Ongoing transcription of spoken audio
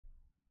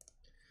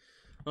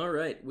All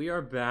right, we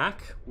are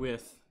back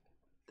with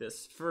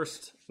this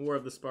first War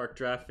of the Spark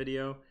draft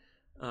video.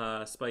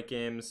 Spike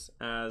Games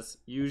as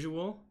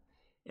usual,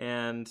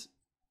 and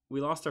we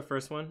lost our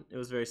first one. It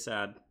was very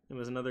sad. It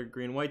was another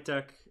green-white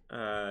deck.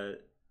 Not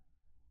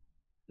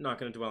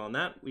going to dwell on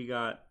that. We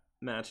got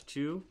match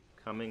 2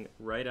 coming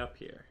right up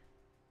here.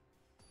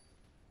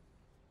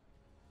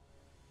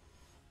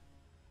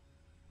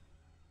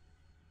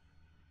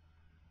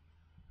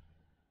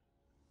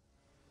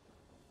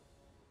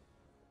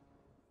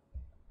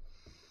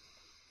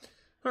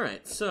 All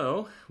right,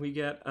 so we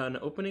get an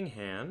opening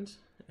hand,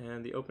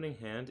 and the opening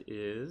hand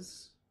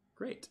is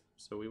great,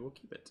 so we will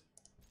keep it.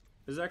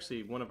 This is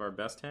actually one of our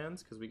best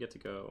hands because we get to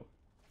go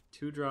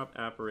 2-drop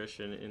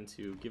Apparition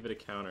into give it a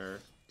counter,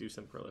 do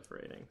some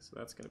proliferating, so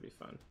that's going to be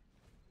fun.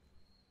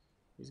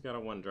 He's got a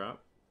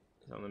 1-drop.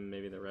 He's on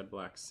maybe the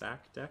red-black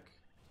sack deck.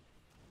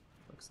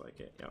 Looks like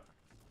it, yep.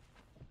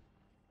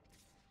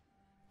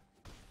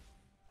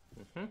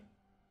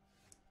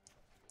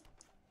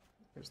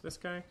 Here's this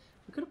guy.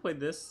 We could have played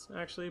this,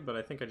 actually, but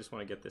I think I just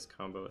want to get this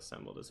combo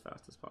assembled as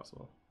fast as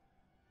possible.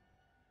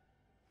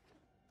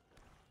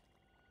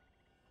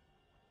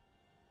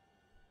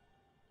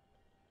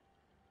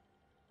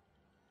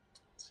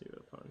 Let's see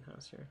what opponent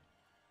has here.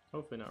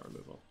 Hopefully not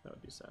removal. That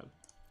would be sad.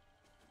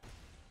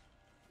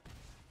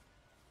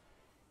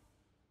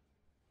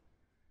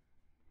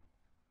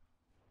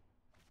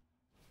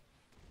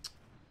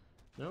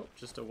 Nope,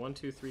 just a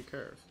 1-2-3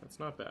 curve. That's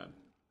not bad.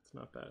 It's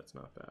not bad, it's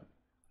not bad.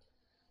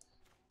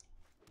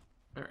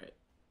 Alright.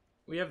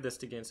 We have this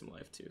to gain some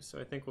life too, so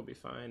I think we'll be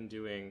fine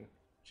doing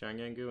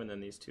Jiangyangu and then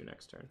these two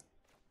next turn.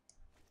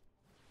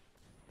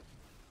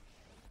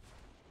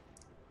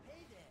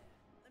 Hey there!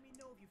 Let me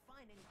know if you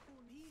find any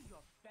cool. Be your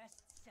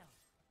best self.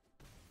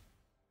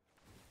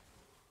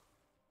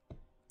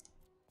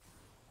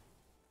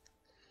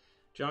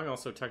 Zhang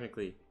also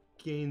technically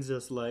gains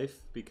us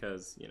life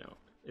because, you know,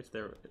 if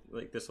they're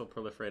like this will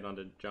proliferate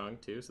onto Zhang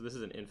too, so this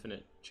is an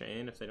infinite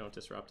chain if they don't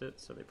disrupt it,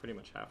 so they pretty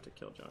much have to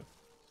kill Zhang.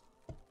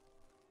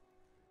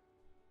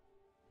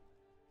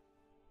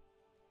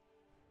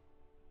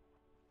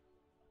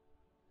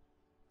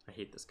 I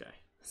hate this guy.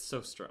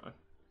 So strong.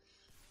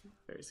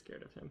 Very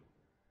scared of him.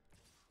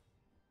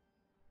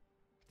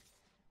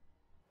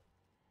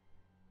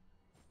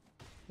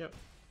 Yep.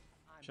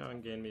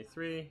 Zhang gained me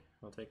 3.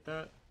 I'll take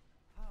that.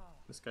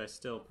 This guy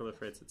still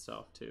proliferates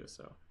itself too,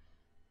 so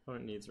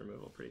opponent needs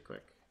removal pretty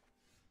quick.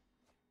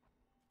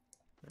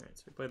 Alright,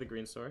 so we play the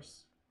green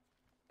source.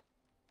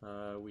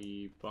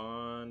 We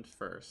bond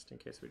first in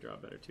case we draw a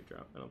better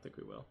 2-drop. I don't think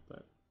we will,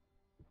 but...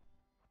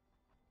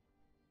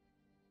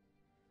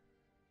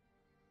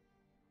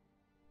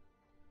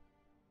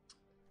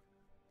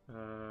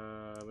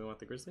 we want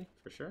the Grizzly,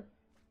 for sure.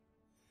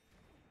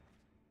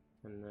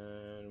 And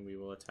then we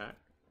will attack.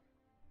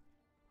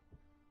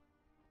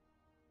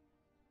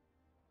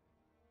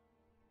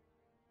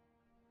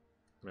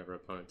 Whenever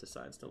opponent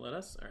decides to let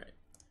us. Alright.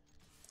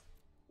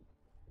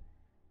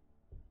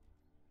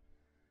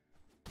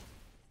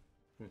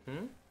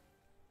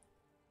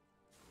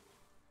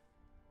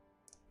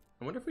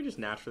 I wonder if we just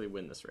naturally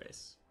win this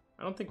race.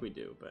 I don't think we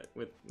do, but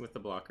with the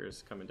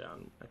blockers coming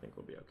down, I think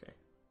we'll be okay.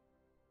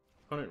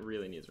 Opponent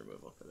really needs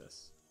removal for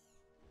this.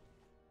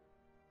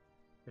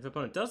 If the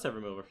opponent does have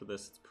removal for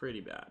this, it's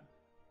pretty bad.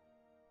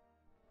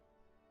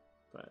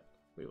 But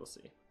we will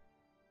see.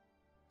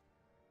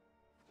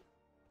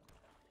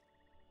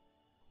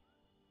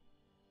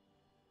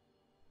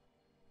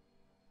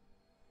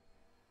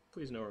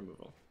 Please no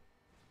removal.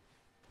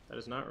 That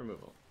is not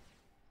removal.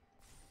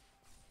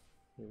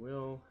 We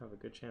will have a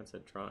good chance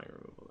at drawing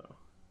removal though.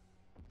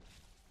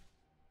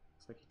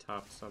 Looks like he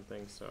topped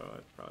something, so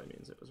it probably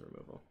means it was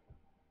removal,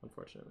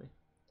 unfortunately.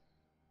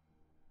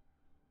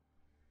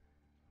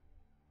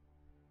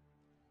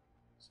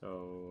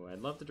 So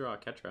I'd love to draw a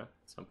Ketra at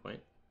some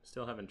point.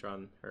 Still haven't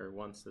drawn her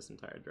once this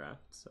entire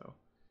draft, so.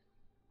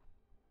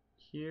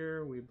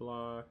 Here we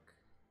block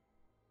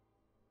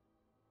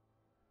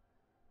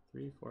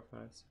 3, 4, 5,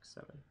 6,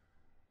 7.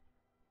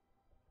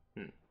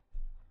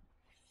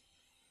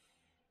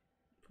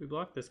 If we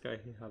block this guy,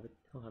 he'll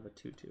have a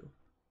 2/2.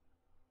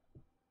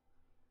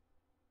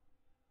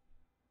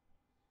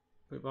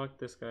 If we block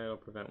this guy, it'll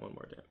prevent 1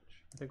 more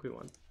damage. I think we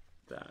want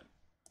that.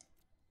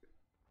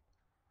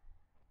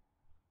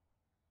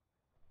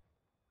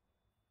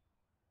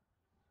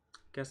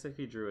 Guess if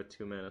he drew a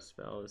 2-mana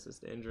spell, this is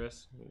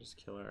dangerous. We can just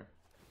kill our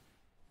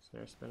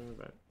Snare Spinner,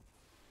 but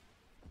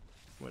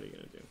what are you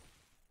gonna do?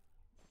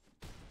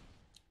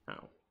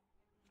 Ow.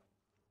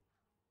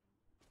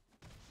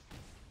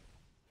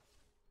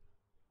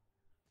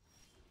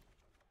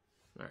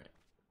 Alright.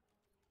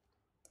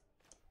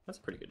 That's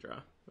a pretty good draw,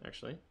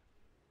 actually.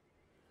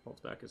 Holds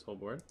back his whole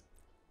board.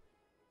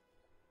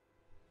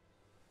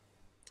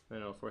 And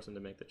it'll force him to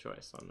make the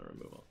choice on the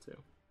removal,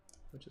 too,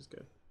 which is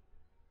good.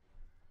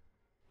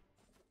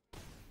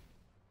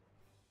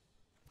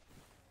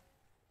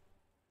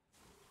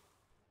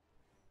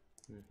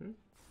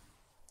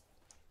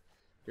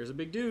 Here's a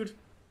big dude.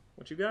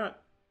 What you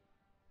got?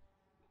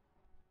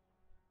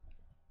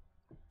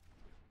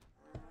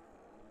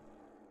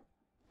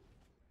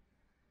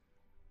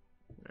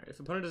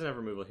 opponent doesn't have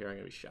removal here, I'm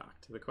going to be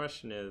shocked. The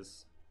question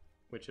is,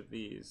 which of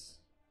these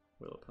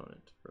will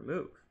opponent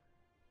remove?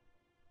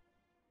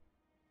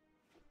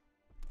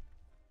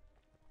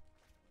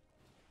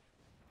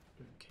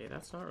 Okay,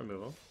 that's not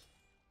removal.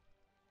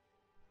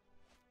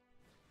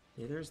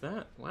 Neither is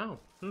that. Wow.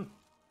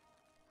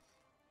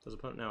 Does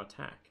opponent now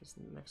attack is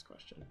the next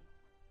question.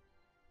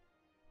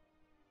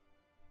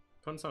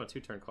 Opponent's on a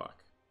 2-turn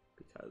clock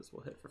because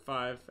we'll hit for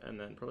 5 and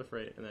then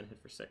proliferate and then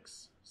hit for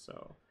 6.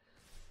 So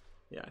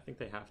yeah, I think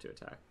they have to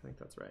attack. I think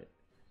that's right.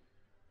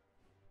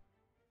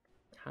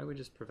 How do we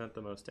just prevent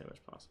the most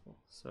damage possible?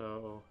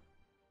 So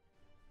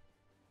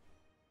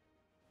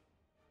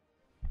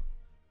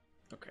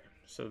okay,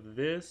 so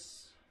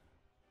this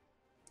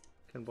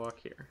can block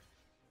here.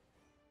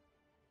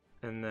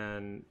 And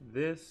then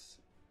this,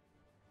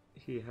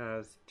 he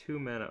has 2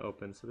 mana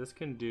open, so this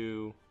can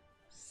do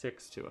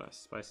 6 to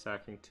us by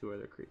sacking 2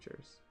 other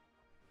creatures.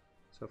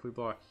 So if we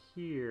block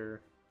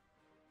here,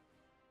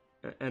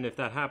 and if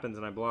that happens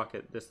and I block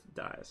it, this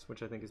dies,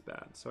 which I think is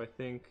bad. So I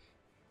think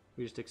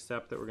we just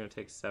accept that we're going to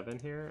take 7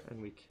 here,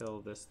 and we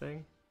kill this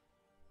thing.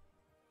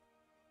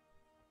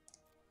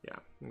 Yeah,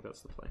 I think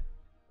that's the play.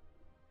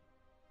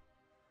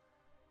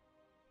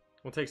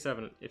 We'll take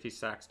 7 if he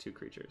sacks 2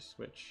 creatures,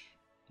 which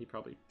he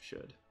probably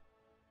should.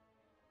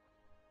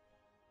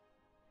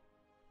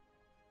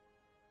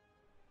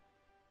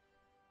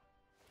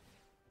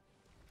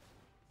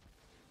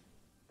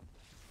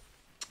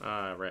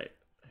 Right.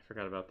 I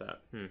forgot about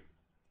that.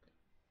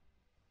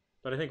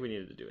 But I think we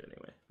needed to do it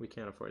anyway. We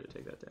can't afford to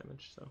take that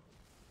damage, so.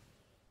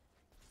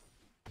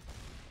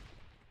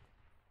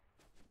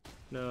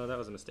 No, that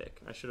was a mistake.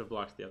 I should have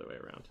blocked the other way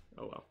around.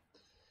 Oh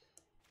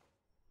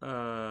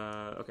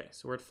well. Okay,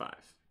 so we're at 5.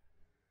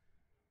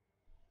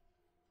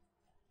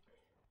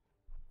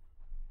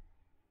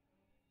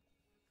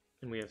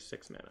 And we have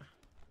 6 mana.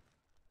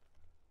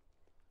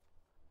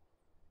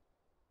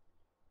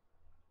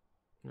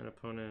 An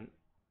opponent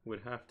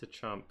would have to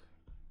chump,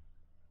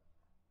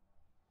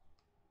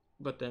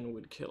 but then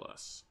would kill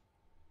us.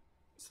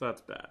 So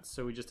that's bad.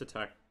 So we just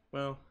attack.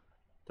 Well,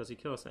 does he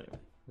kill us anyway?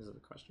 This is the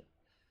question.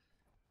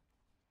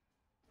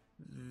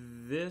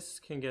 This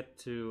can get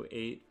to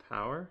 8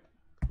 power.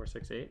 4,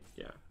 6, 8?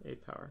 Yeah,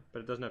 8 power. But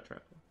it doesn't have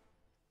trample.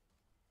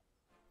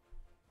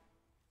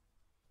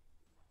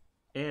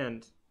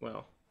 And,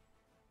 well.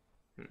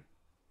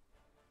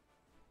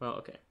 Well,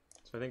 okay.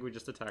 So I think we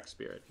just attack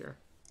Spirit here.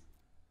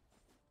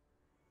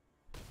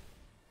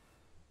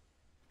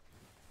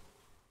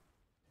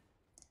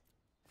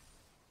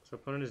 So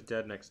opponent is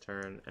dead next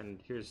turn,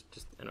 and here's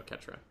just an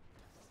Oketra.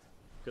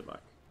 Good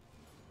luck.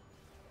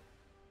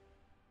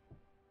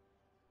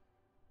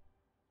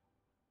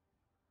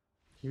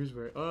 Here's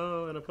where...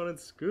 Oh, an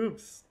opponent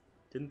scoops!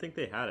 Didn't think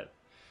they had it.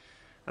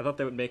 I thought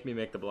they would make me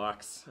make the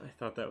blocks. I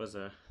thought that was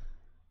a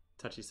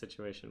touchy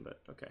situation, but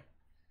okay.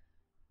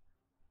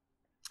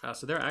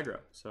 So they're aggro,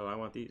 so I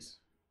want these.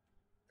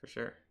 For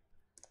sure.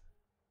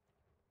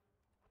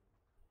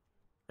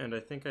 And I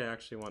think I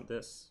actually want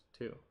this,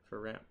 too, for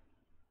ramp.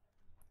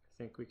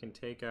 I think we can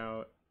take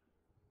out...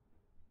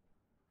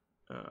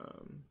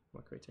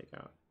 what can we take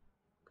out?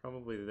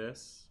 Probably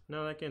this.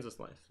 No, that gains us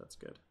life. That's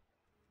good.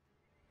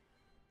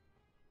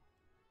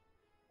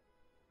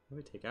 What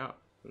do we take out?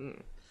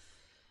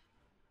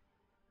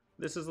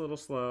 This is a little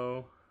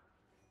slow.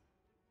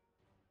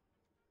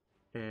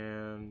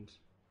 And...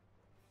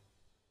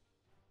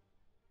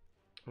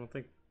 I don't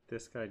think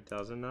this guy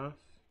does enough.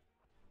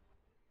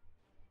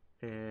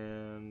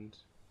 And...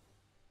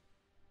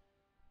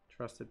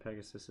 Trusted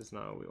Pegasus is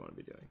not what we want to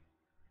be doing.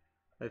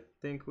 I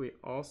think we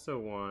also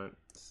want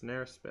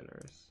Snare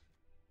Spinners.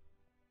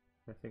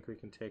 I think we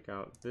can take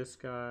out this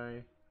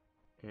guy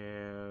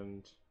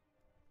and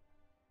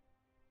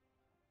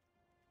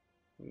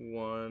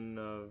one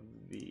of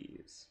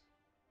these.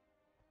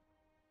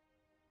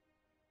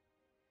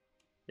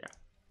 Yeah.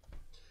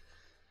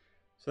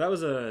 So that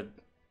was a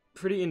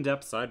pretty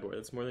in-depth sideboard.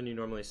 It's more than you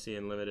normally see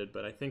in Limited,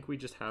 but I think we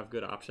just have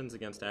good options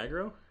against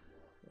aggro.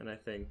 And I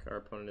think our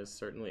opponent is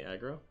certainly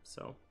aggro,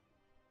 so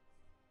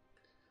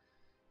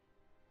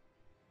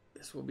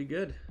this will be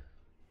good.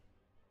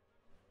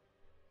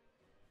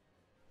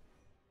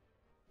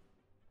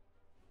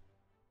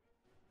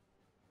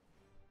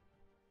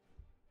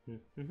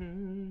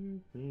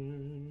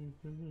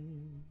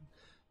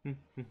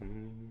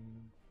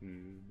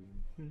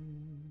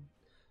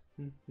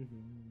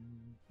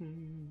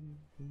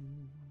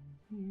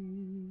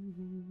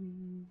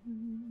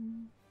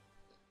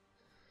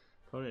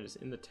 Opponent is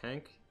in the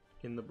tank,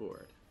 in the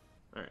board.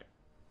 All right.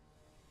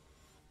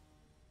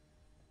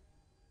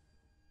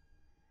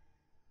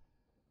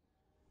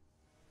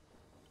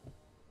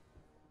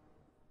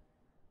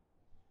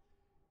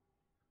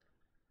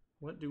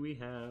 What do we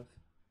have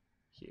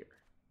here?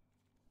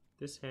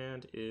 This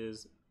hand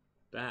is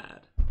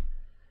bad.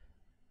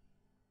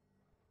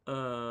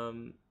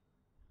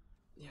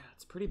 Yeah,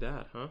 it's pretty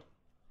bad, huh?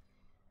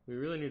 We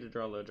really need to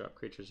draw low drop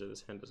creatures or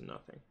this hand does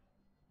nothing.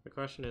 The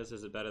question is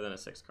it better than a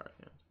 6-card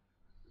hand?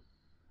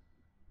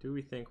 Do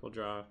we think we'll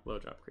draw low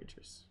drop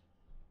creatures?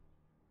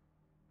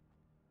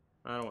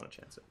 I don't want to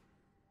chance it.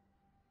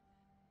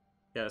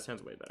 Yeah, this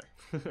hand's way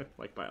better.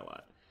 Like, by a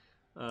lot.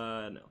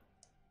 No.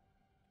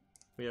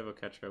 We have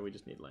Oketra, we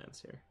just need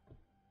lands here.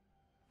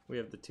 We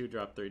have the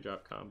 2-drop,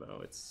 3-drop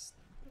combo. It's...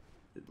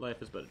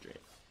 life is but a dream.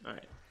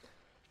 Alright.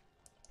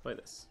 Play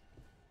this.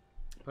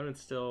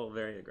 Opponent's still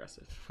very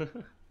aggressive. Yeah,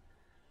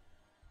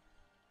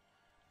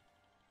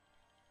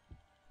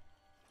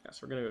 so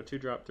we're gonna go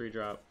 2-drop,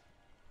 3-drop.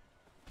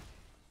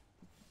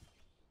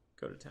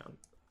 Go to town.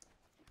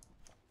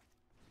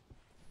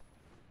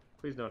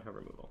 Please don't have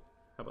removal.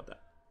 How about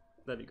that?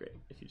 That'd be great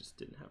if you just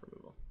didn't have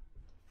removal.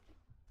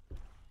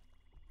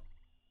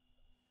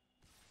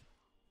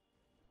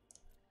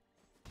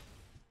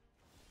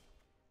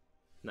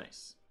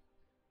 Nice.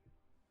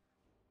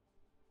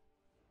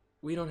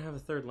 We don't have a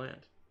third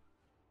land.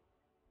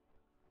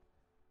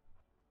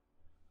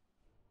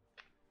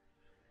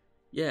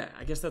 Yeah,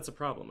 I guess that's a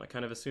problem. I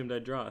kind of assumed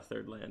I'd draw a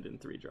third land in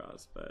 3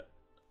 draws, but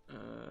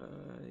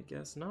I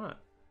guess not.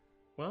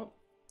 Well,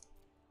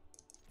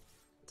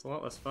 it's a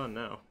lot less fun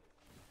now.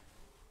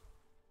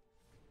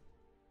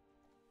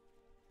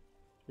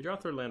 We draw a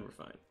third land, we're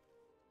fine.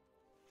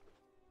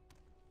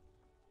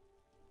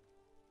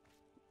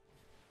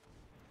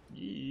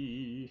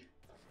 Yee.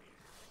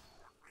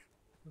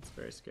 That's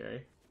very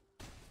scary.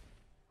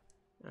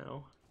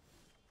 Ow.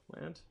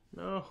 Land?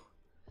 No.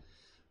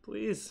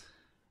 Please.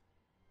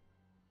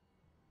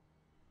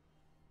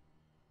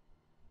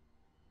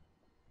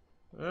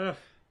 Ugh.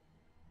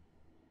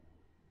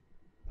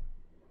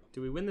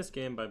 Do we win this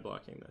game by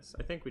blocking this?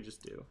 I think we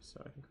just do,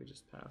 so I think we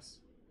just pass.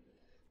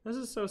 This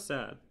is so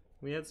sad.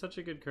 We had such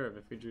a good curve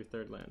if we drew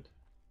third land.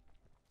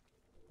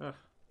 Ugh.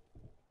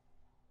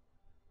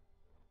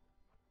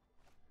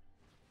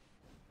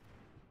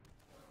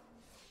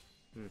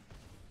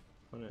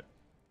 On it.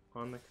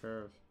 On the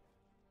curve.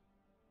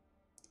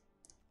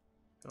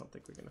 I don't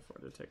think we can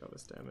afford to take all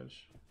this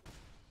damage.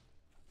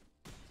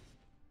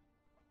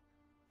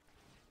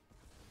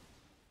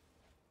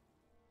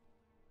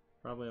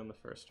 Probably on the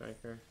first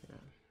striker, yeah.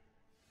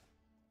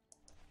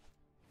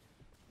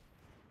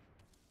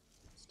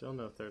 Still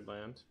no third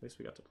land. At least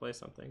we got to play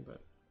something,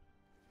 but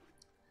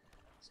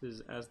this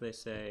is, as they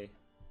say,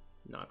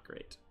 not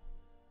great.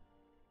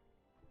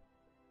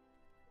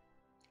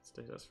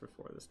 Stay us for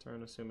 4 this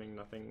turn, assuming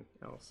nothing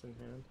else in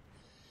hand.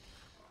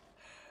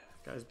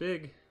 Guy's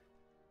big.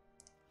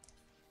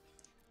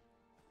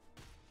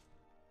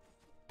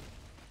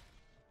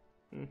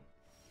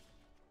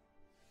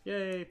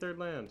 Yay, third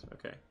land.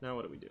 Okay, now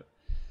what do we do?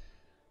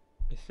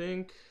 I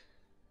think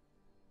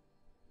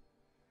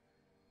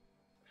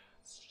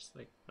it's just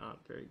like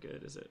not very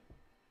good, is it?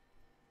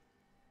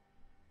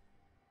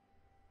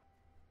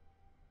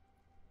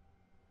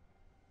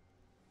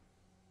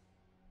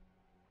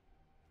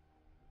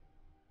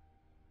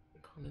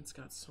 Opponent's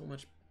got so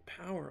much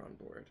power on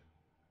board.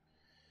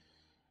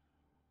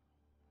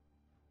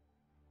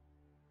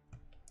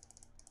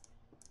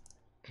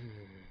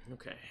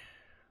 Okay.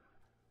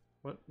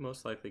 What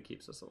most likely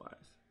keeps us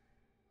alive?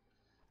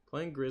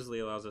 Playing Grizzly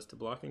allows us to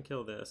block and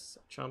kill this,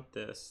 chump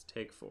this,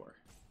 take 4.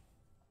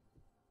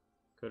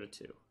 Go to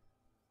 2.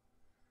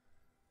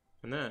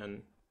 And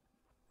then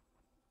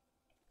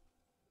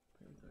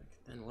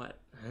what?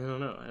 I don't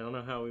know. I don't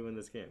know how we win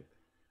this game.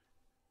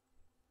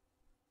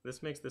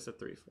 This makes this a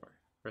 3-4,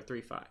 or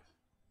 3-5.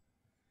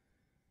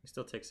 We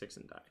still take 6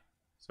 and die.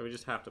 So we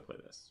just have to play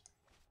this.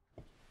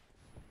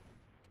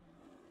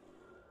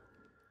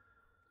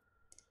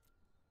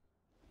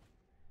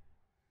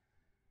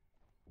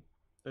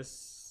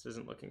 This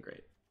isn't looking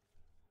great.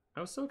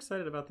 I was so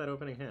excited about that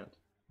opening hand.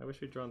 I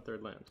wish we'd drawn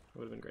third land. It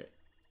would have been great.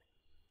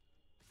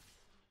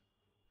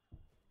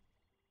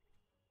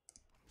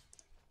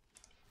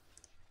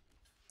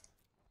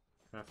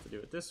 Have to do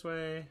it this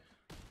way.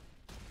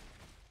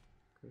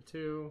 Go to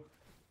 2.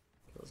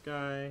 Kill this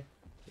guy.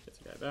 He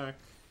gets a guy back.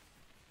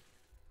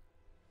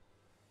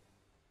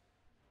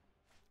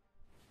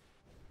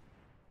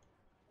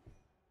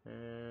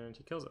 And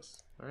he kills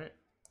us. Alright.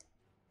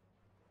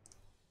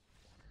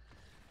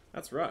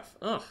 That's rough.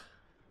 Ugh.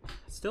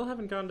 Still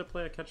haven't gotten to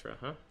play a Ketra,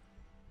 huh?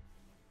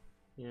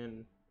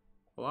 In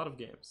a lot of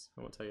games.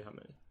 I won't tell you how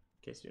many, in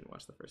case you didn't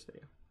watch the first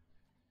video.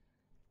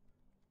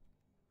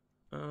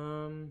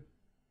 How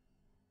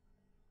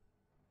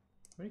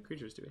many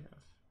creatures do we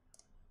have?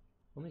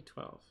 Only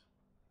 12.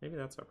 Maybe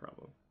that's our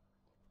problem.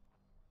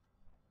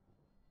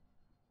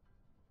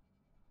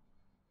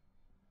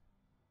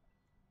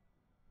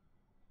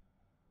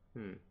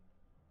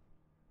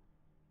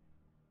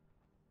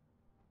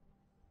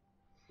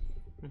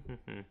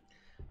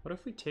 What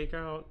if we take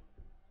out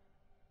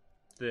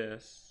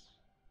this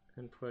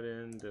and put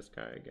in this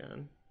guy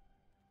again,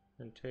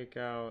 and take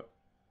out...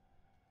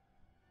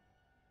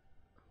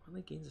 It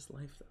only gains us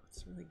life though,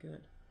 it's really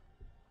good.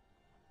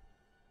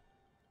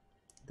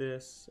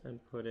 This and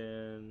put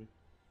in...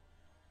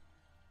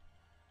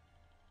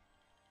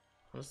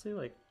 Honestly,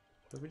 like,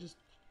 what if we just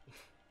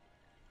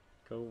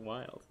go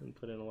wild and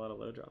put in a lot of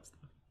low drop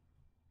stuff?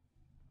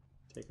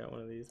 Take out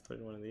one of these, put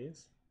in one of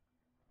these.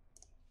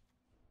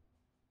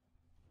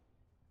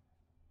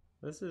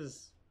 This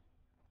is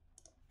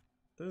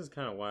This is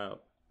kind of wild,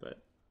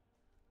 but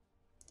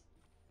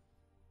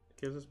it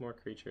gives us more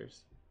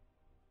creatures.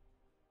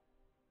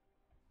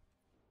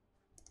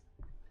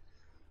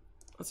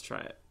 Let's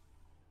try it.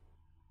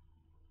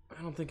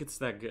 I don't think it's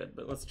that good,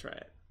 but let's try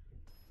it.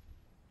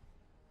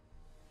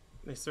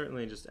 They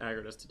certainly just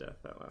aggroed us to death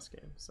that last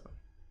game, so.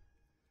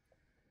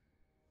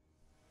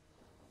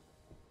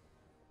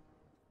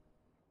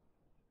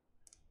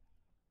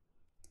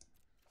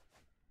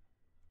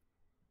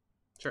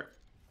 Sure,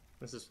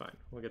 this is fine.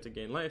 We'll get to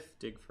gain life,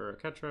 dig for a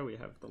Ketra. We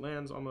have the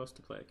lands almost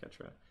to play a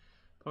Ketra.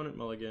 Opponent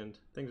mulliganed.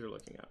 Things are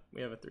looking up.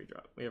 We have a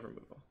 3-drop. We have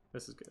removal.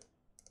 This is good.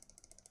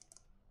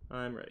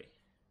 I'm ready.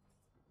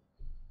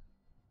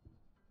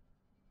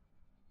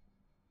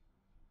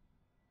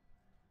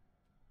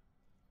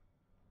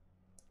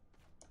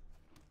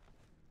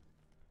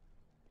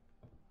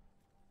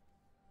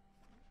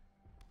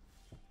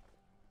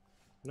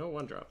 No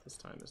 1-drop this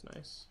time is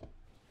nice.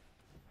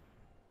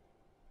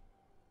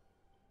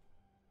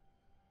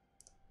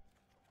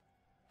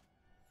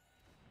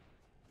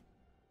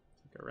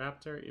 Take a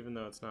Raptor, even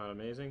though it's not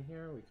amazing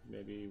here, we could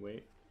maybe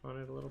wait on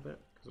it a little bit,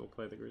 because we'll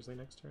play the Grizzly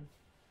next turn.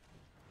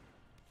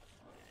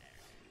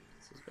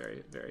 This is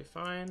very, very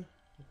fine.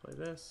 We'll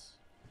play this.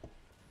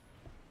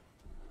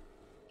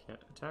 Can't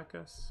attack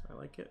us. I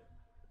like it.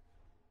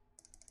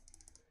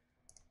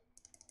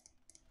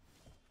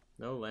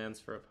 No lands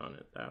for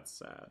opponent. That's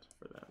sad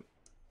for them.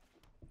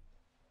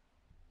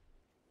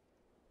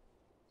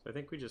 So I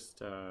think we just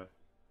want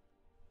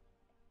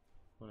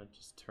to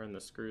just turn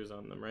the screws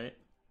on them, right?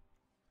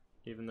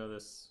 Even though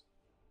this...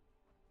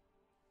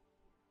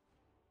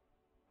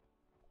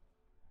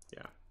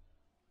 Yeah.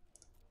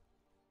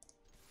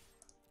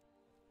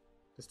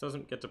 This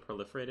doesn't get to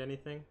proliferate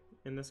anything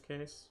in this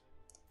case.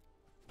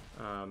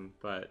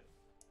 But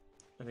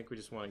I think we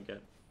just want to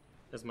get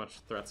as much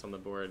threats on the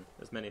board,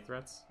 as many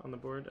threats on the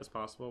board as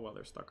possible while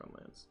they're stuck on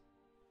lands.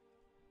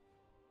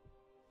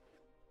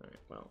 Alright,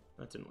 well,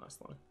 that didn't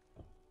last long.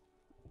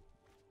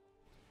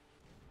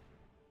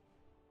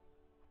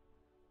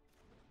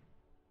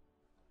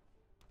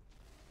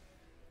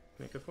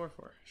 Make a 4/4,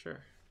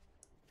 sure.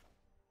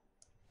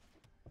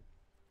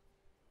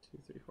 2,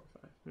 3, 4,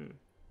 5.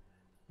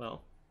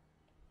 Well,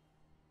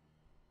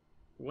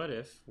 what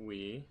if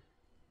we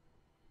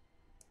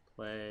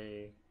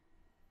play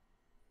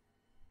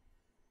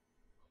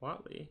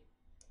Watley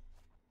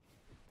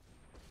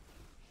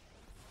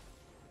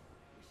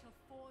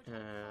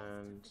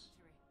and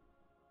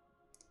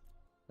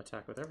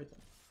attack with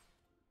everything?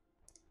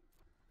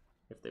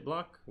 If they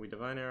block, we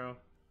Divine Arrow.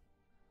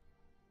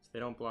 If they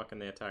don't block and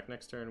they attack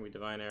next turn, we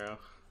Divine Arrow.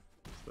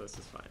 So this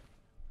is fine.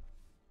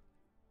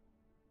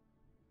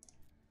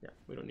 Yeah,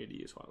 we don't need to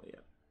use Watley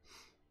yet.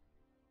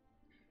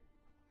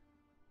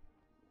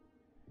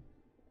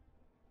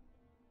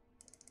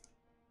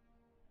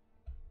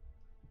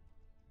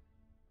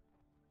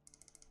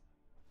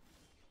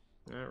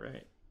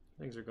 Alright,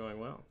 things are going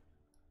well.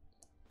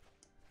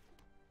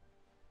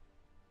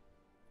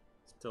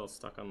 Still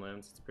stuck on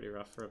lands, it's pretty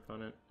rough for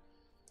opponent.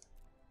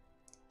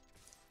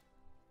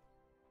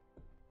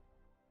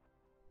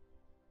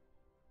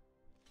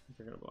 I think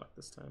they're gonna block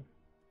this time.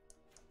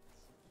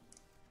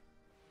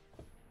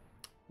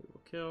 We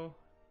will kill.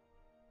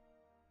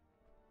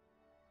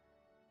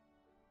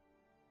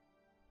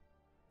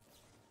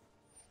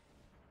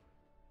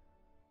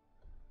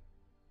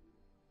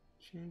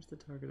 Change the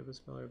target of a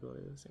spell or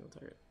ability to a single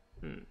target.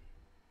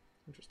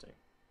 Interesting.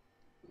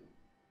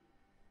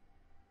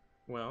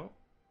 Well,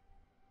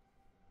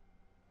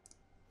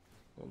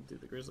 we'll do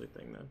the Grizzly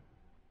thing then.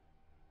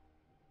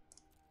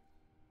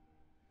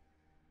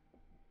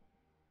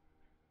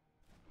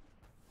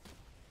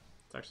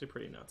 It's actually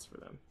pretty nuts for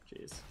them.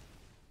 Jeez.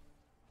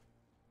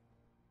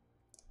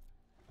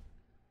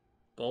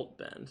 Bolt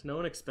Bend. No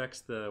one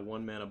expects the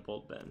 1-mana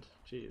Bolt Bend.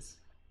 Jeez.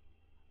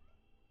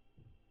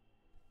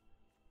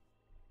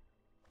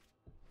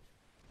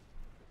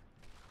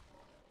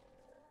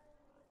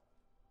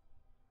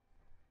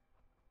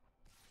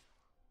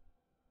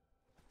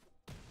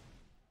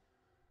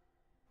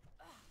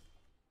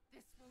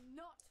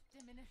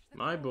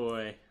 My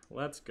boy,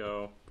 let's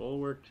go.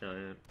 Bulwark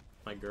Giant.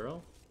 My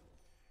girl?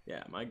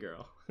 Yeah, my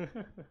girl.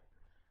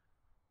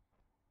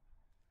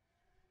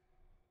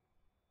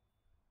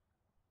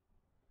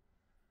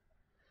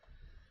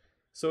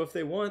 So if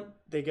they want,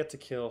 they get to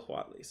kill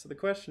Watley. So the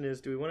question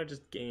is, do we want to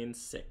just gain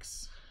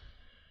 6?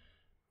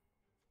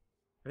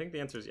 I think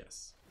the answer is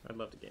yes. I'd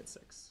love to gain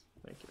 6.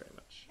 Thank you very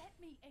much. Let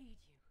me aid you.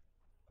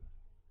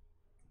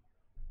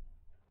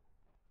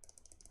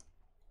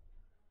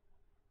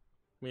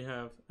 We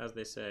have, as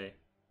they say,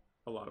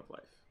 a lot of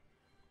life.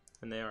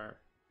 And they are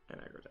an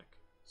aggro deck.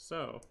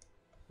 So,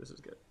 this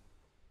is good.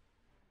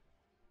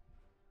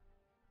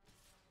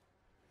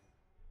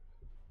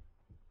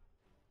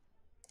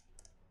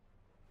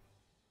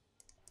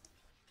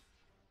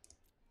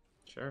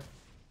 Sure.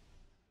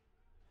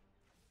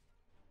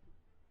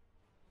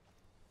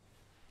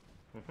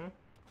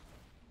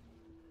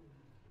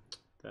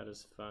 That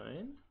is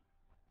fine.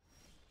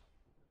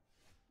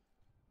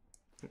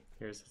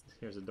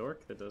 Here's a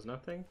dork that does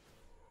nothing.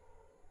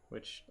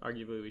 which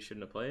arguably we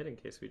shouldn't have played in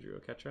case we drew a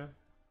Ketra.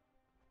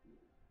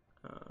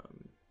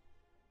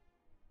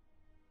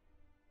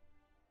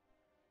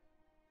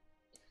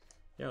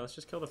 Yeah, let's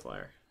just kill the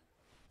flyer.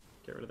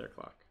 Get rid of their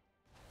clock.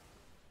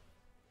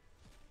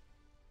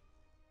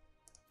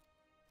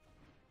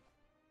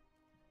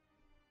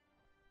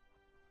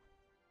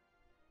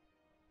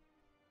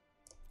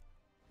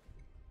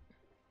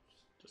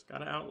 Just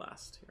gotta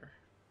outlast here.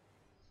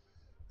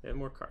 They have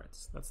more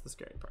cards. That's the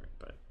scary part,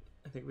 but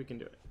I think we can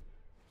do it.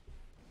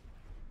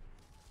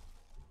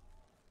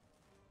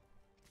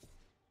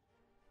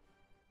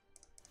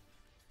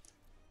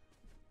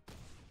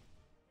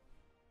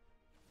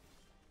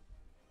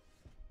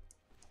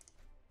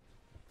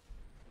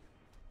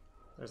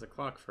 There's a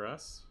clock for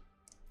us.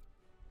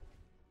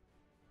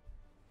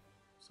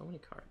 So many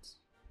cards.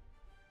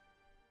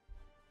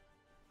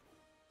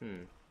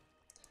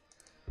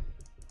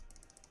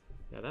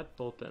 Yeah, that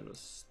bullpen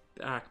was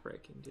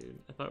backbreaking, dude.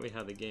 I thought we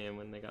had the game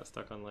when they got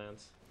stuck on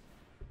lands.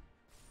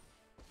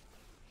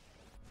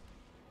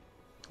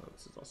 Oh,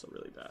 this is also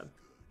really bad.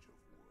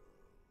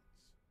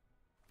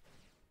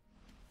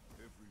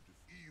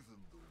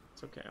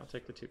 It's okay, I'll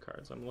take the 2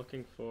 cards. I'm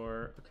looking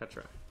for a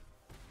Ketra.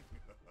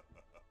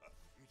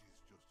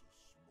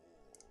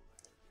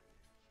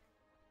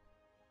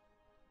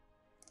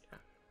 Yeah.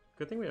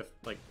 Good thing we have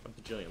like a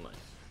bajillion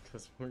life,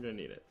 because we're gonna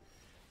need it.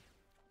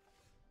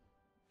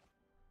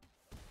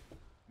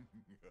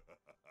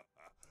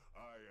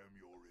 I am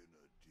your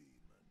inner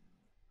demon.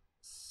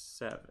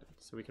 7.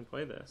 So we can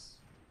play this.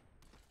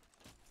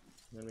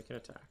 And then we can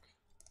attack.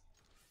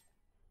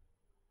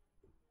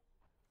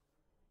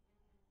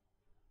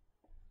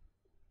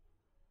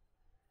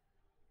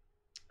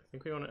 I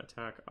think we want to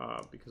attack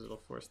Ob because it'll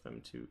force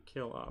them to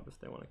kill Ob if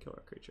they want to kill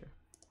our creature.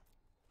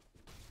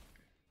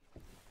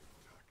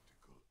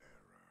 Tactical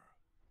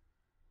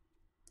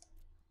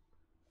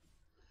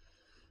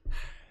error.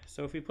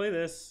 So if we play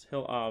this,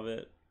 he'll Ob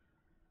it.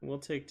 We'll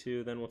take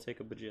 2, then we'll take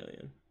a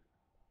bajillion.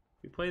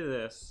 If we play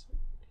this,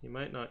 he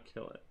might not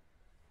kill it.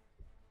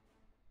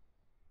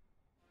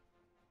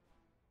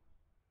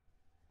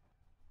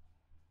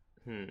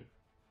 And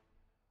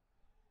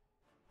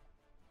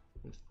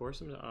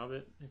force him to Ob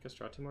it, make us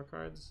draw 2 more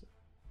cards,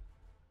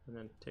 and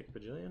then take a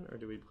bajillion? Or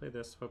do we play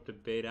this, hope to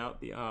bait out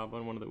the Ob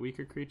on one of the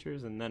weaker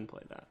creatures, and then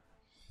play that?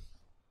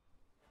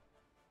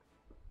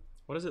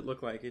 What does it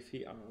look like if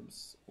he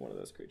Obs one of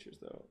those creatures,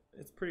 though?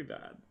 It's pretty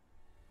bad.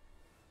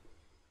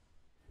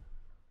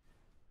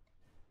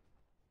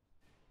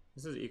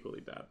 This is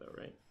equally bad, though,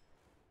 right?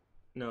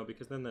 No,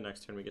 because then the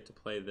next turn we get to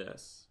play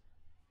this,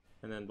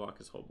 and then block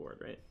his whole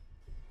board, right?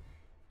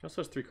 He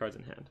also has 3 cards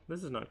in hand.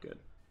 This is not good.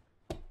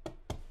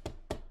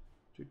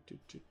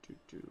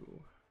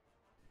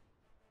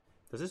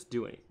 Does this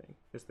do anything?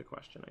 Is the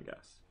question, I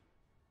guess.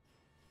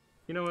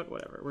 You know what?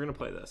 Whatever. We're gonna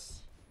play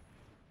this.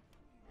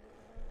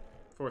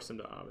 Force him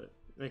to Ob it.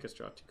 Make us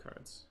draw 2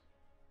 cards.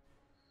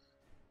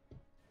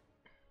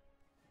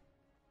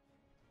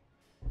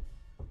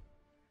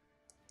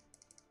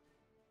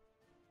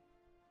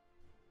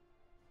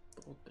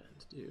 Bold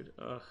bend, dude.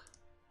 Ugh.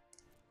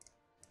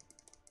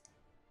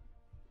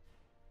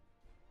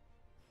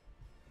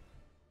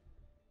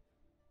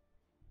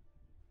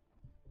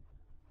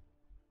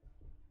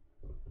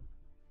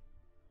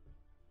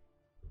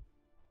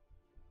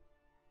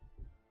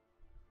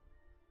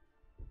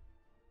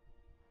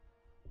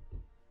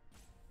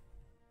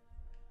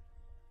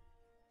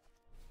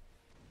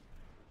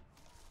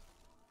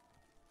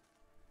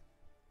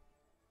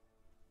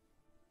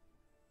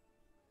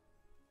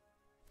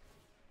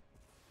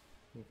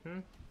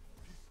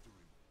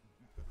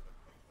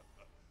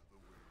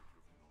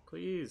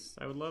 Please,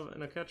 I would love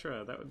an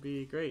Aketra. That would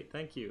be great.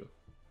 Thank you.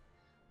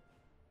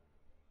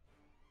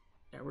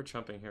 Yeah, we're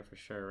chumping here for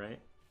sure,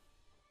 right?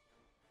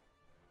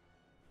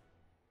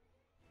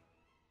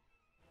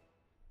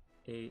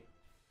 8,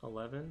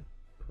 11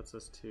 puts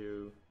us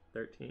to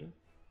 13.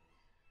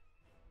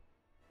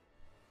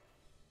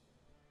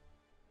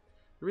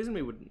 The reason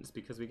we wouldn't is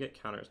because we get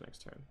counters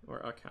next turn, or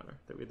a counter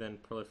that we then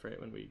proliferate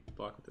when we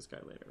block with this guy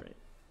later, right?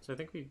 So I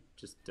think we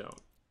just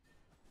don't.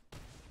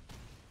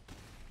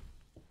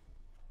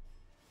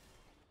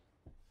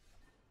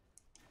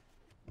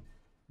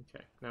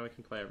 Okay, now we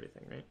can play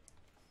everything, right?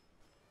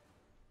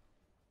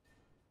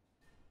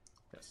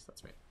 Yes,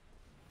 that's right.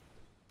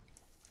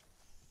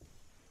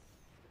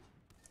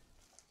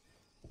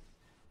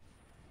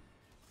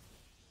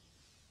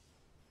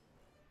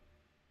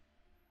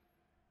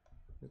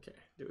 Okay,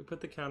 do we put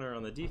the counter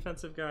on the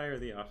defensive guy or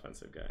the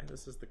offensive guy?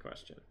 This is the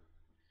question.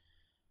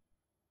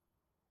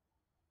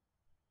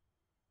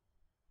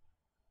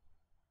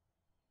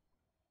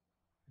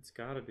 It's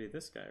gotta be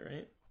this guy,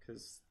 right?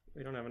 Because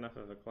we don't have enough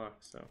of a clock,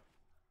 so.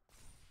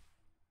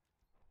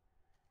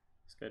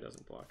 This guy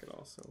doesn't block at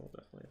all, so we'll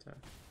definitely attack.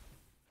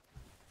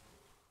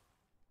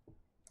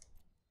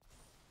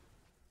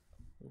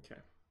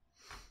 Okay.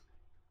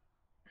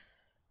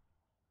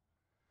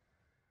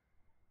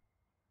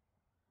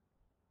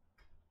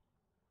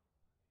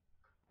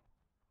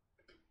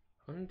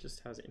 Opponent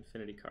just has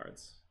infinity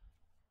cards.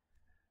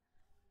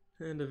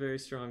 And a very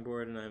strong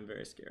board, and I'm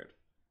very scared.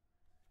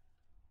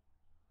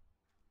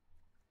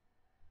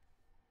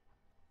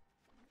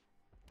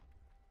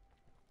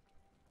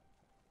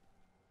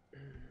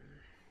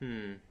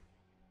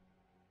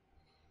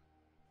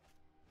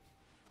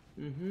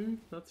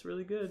 That's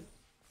really good.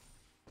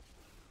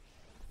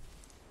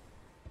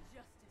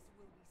 Justice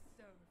will be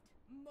served,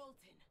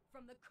 molten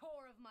from the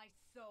core of my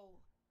soul.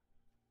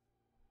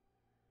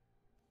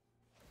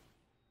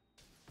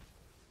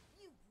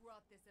 You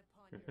brought this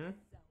upon yourself.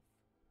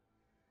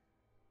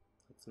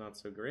 That's not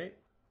so great.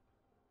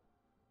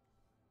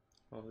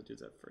 All the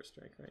dudes at first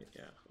strike, right?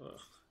 Yeah. Ugh.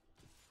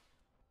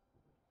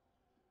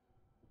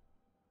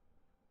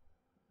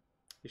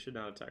 You should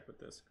not attack with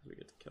this because we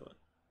get to kill it.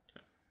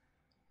 Yeah.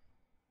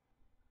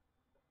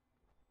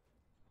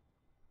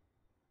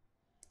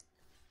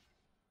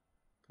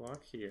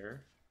 Block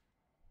here.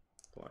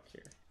 Block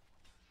here.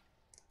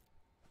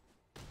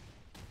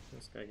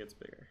 This guy gets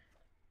bigger.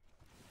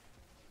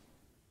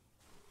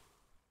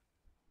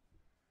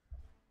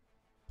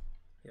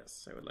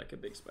 Yes, I would like a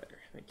big spider.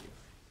 Thank you.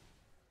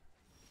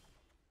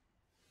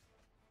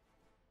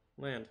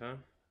 Land, huh?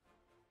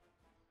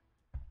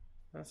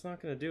 That's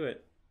not gonna do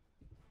it.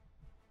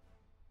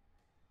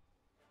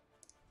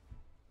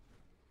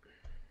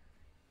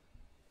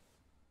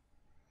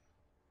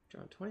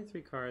 Drawn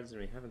 23 cards and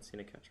we haven't seen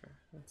a catcher.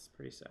 That's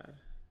pretty sad.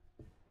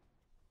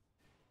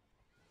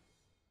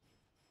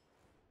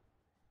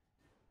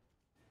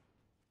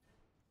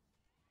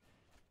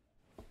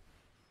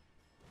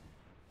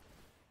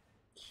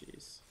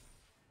 Jeez.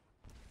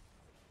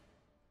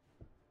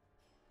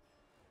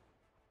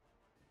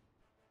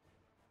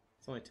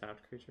 It's only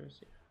tapped creatures?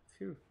 Yeah.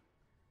 Phew.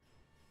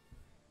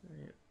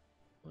 Alright.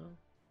 Well.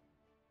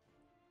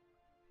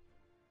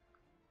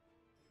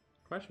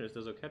 Question is,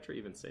 does Oketra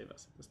even save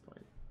us at this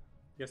point?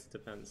 I guess it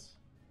depends.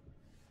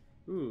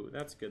 Ooh,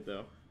 that's good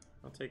though.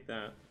 I'll take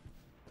that.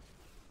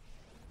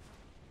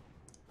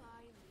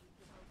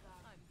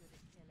 I'm good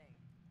at killing,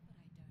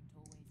 but I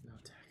don't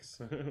always.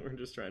 No attacks. We're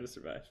just trying to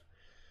survive.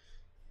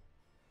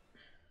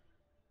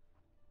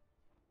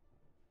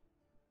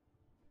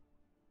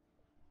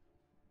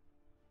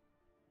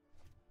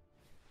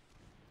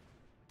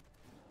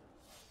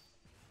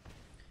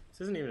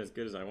 This isn't even as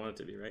good as I want it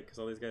to be, right? Because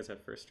all these guys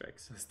have first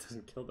strikes, so this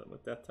doesn't kill them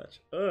with Death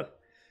Touch. Ugh!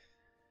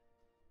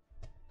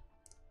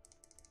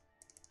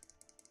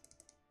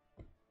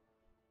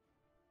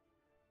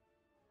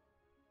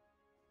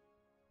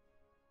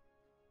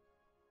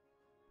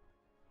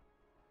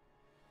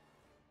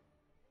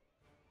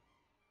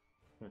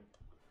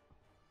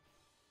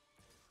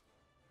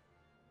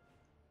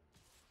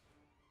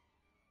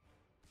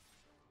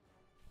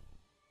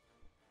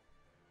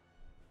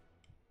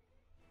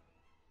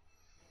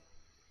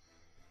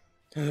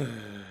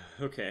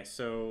 Okay,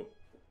 so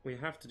we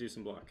have to do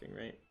some blocking,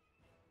 right?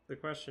 The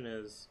question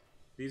is,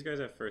 these guys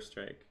have first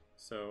strike,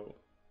 so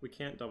we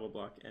can't double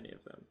block any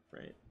of them,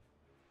 right?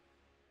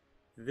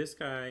 This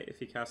guy, if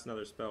he casts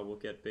another spell, will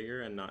get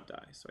bigger and not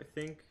die. So I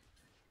think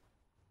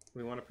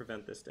we want to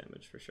prevent this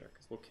damage for sure,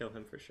 because we'll kill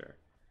him for sure.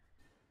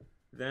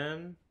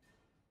 Then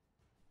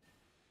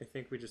I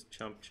think we just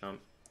chump,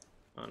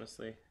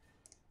 honestly.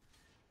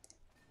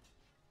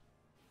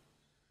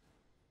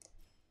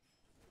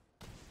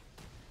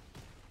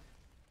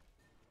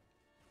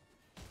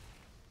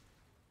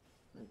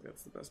 I think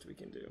that's the best we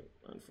can do,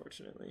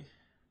 unfortunately.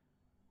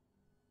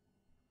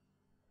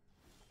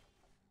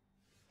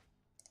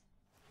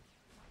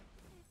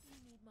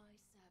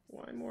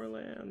 Why more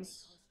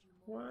lands?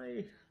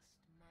 Why?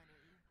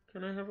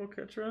 Can I have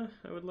Oketra?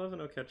 I would love an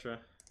Oketra.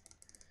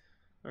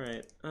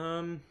 Alright,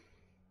 I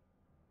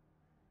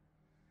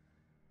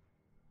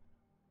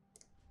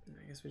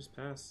guess we just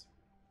pass.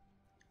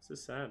 This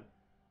is sad.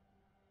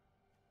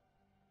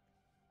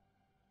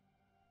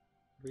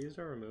 We used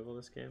our removal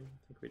this game? I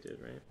think we did,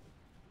 right?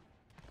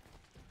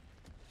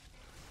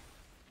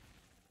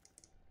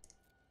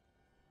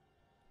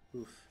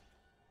 Oof.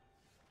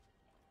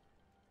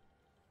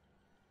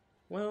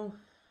 Well,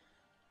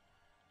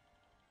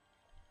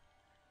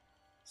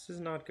 this is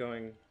not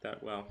going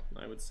that well,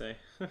 I would say.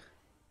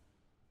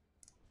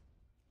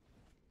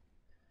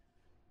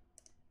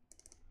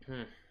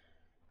 It's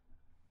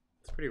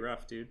pretty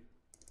rough, dude.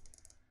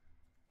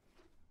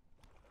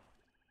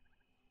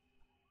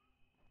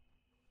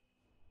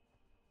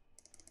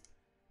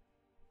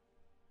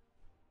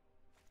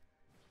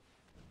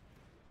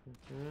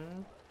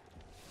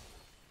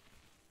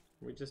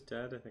 Are we just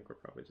dead? I think we're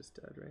probably just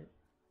dead, right?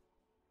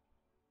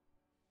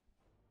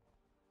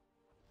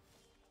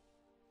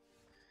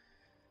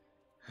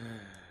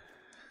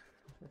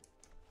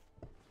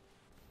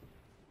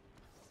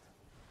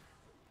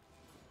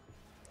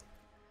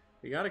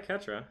 We got a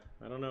Ketra.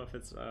 I don't know if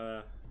it's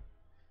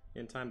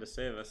in time to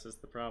save us is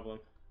the problem.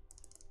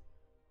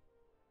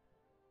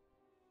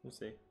 We'll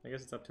see. I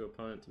guess it's up to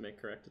opponent to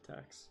make correct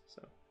attacks,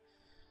 so.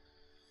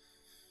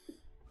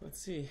 Let's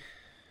see.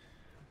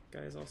 Guy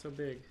is also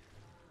big.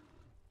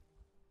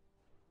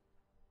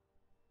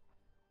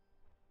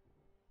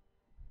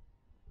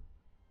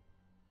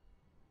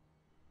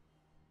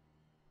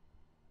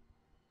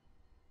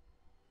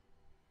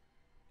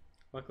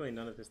 Luckily,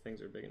 none of his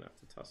things are big enough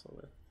to tussle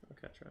with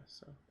Oketra,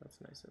 so that's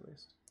nice at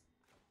least.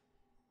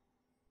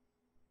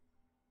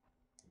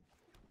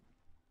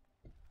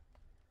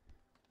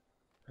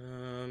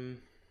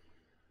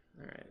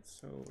 Alright,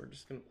 so we're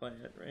just gonna play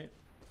it, right?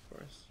 Of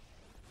course.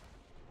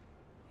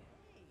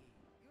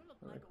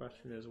 The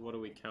question is, what do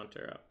we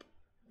counter up?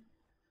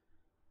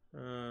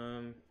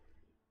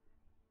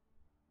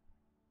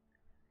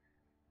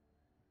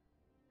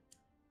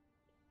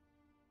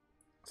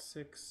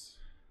 6.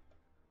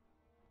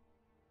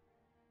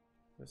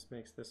 This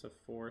makes this a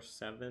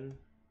 4/7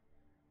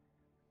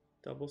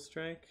 double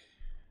strike,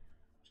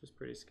 which is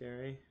pretty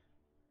scary.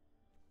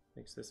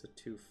 Makes this a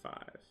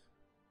 2/5.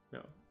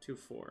 No,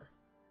 2/4.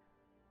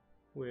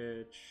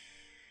 Which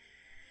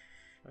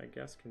I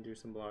guess can do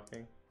some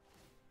blocking.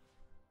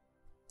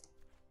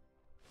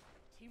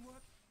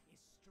 Teamwork is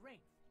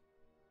strength.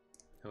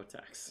 No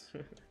attacks.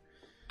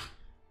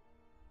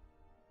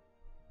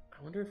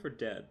 I wonder if we're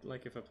dead,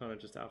 like if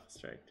opponent just alpha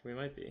striked. We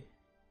might be.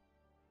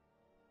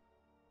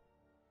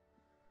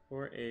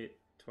 4, 8,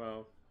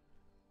 12,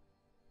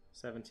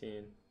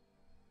 17,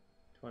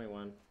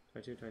 21,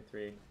 22,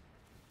 23,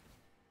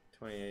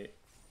 28,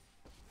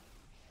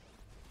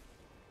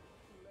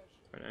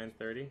 29,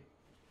 30.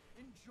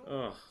 Enjoy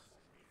Ugh.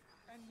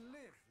 and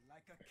live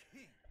like a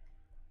king.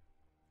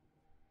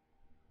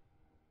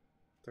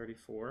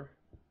 34.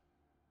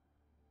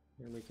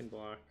 And we can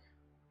block.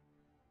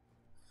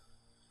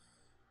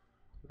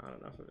 Not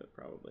enough of it,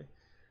 probably.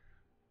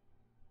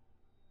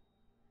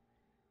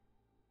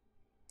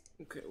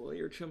 Okay, well,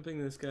 you're chumping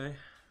this guy.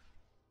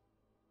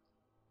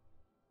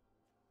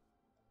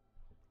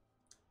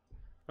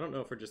 I don't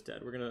know if we're just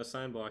dead. We're going to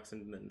assign blocks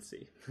and then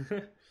see.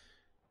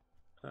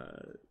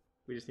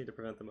 We just need to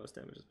prevent the most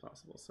damage as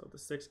possible. So the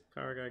 6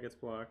 power guy gets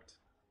blocked.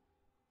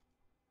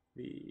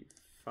 The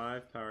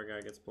 5 power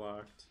guy gets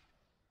blocked.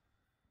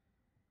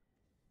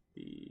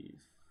 The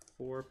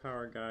 4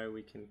 power guy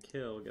we can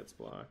kill gets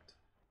blocked.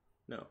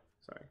 No,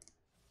 sorry.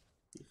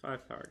 The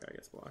 5 power guy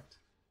gets blocked.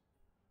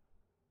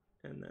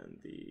 And then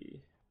the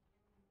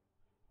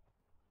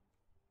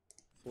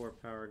 4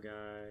 power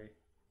guy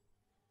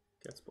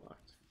gets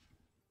blocked.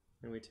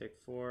 And we take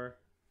 4,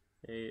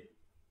 8,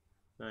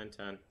 9,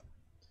 10.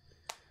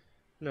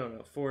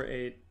 No, 4,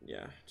 8.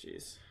 Yeah,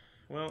 jeez.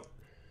 Well,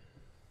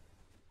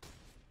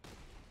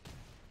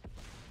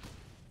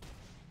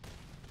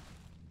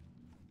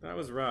 that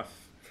was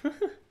rough.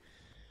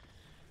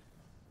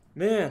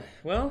 Man,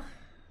 well,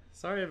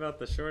 sorry about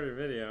the shorter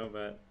video,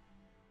 but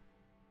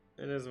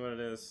it is what it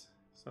is.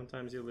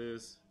 Sometimes you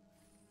lose.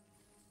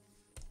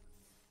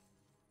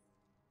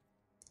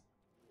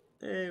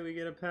 Hey, we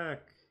get a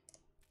pack.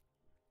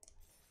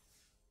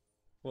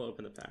 We'll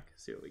open the pack,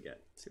 see what we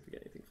get. See if we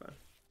get anything fun.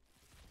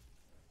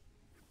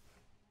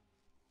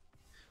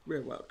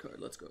 Rare wild card,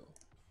 let's go.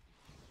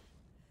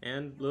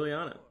 And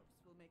Liliana.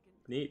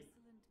 Neat.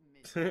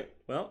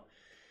 Well,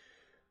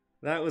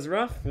 that was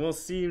rough. We'll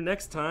see you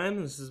next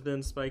time. This has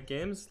been Spike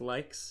Games.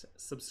 Likes,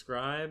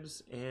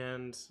 subscribes,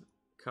 and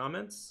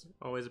comments.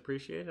 Always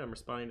appreciated. I'm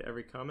responding to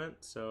every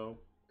comment,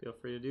 so feel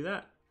free to do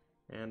that.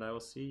 And I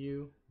will see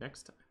you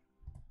next time.